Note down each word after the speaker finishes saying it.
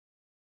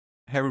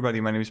Hey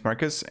everybody, my name is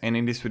Marcus, and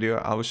in this video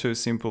I will show you a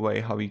simple way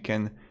how you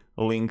can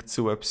link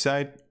to a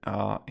website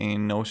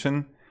in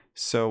Notion.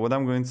 So what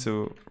I'm going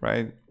to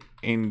write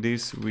in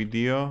this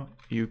video,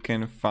 you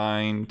can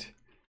find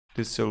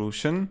the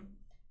solution,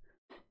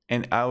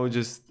 and I will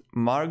just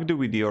mark the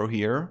video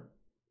here.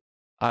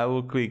 I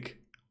will click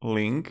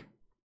link,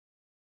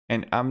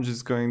 and I'm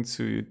just going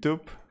to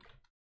YouTube.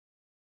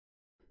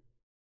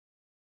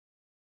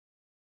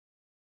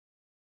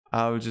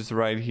 I will just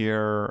write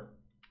here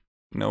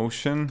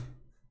Notion.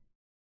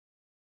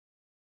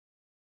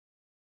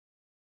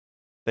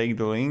 Take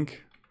the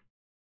link,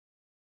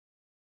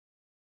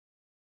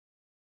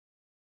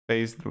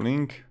 paste the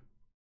link,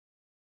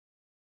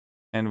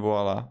 and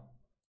voila.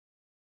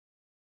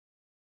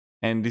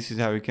 And this is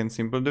how you can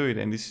simply do it,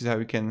 and this is how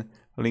you can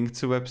link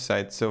to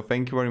websites. So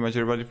thank you very much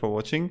everybody for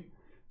watching.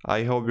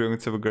 I hope you're going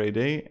to have a great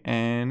day,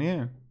 and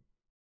yeah.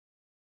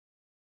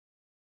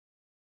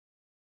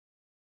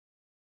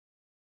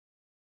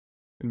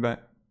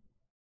 Goodbye.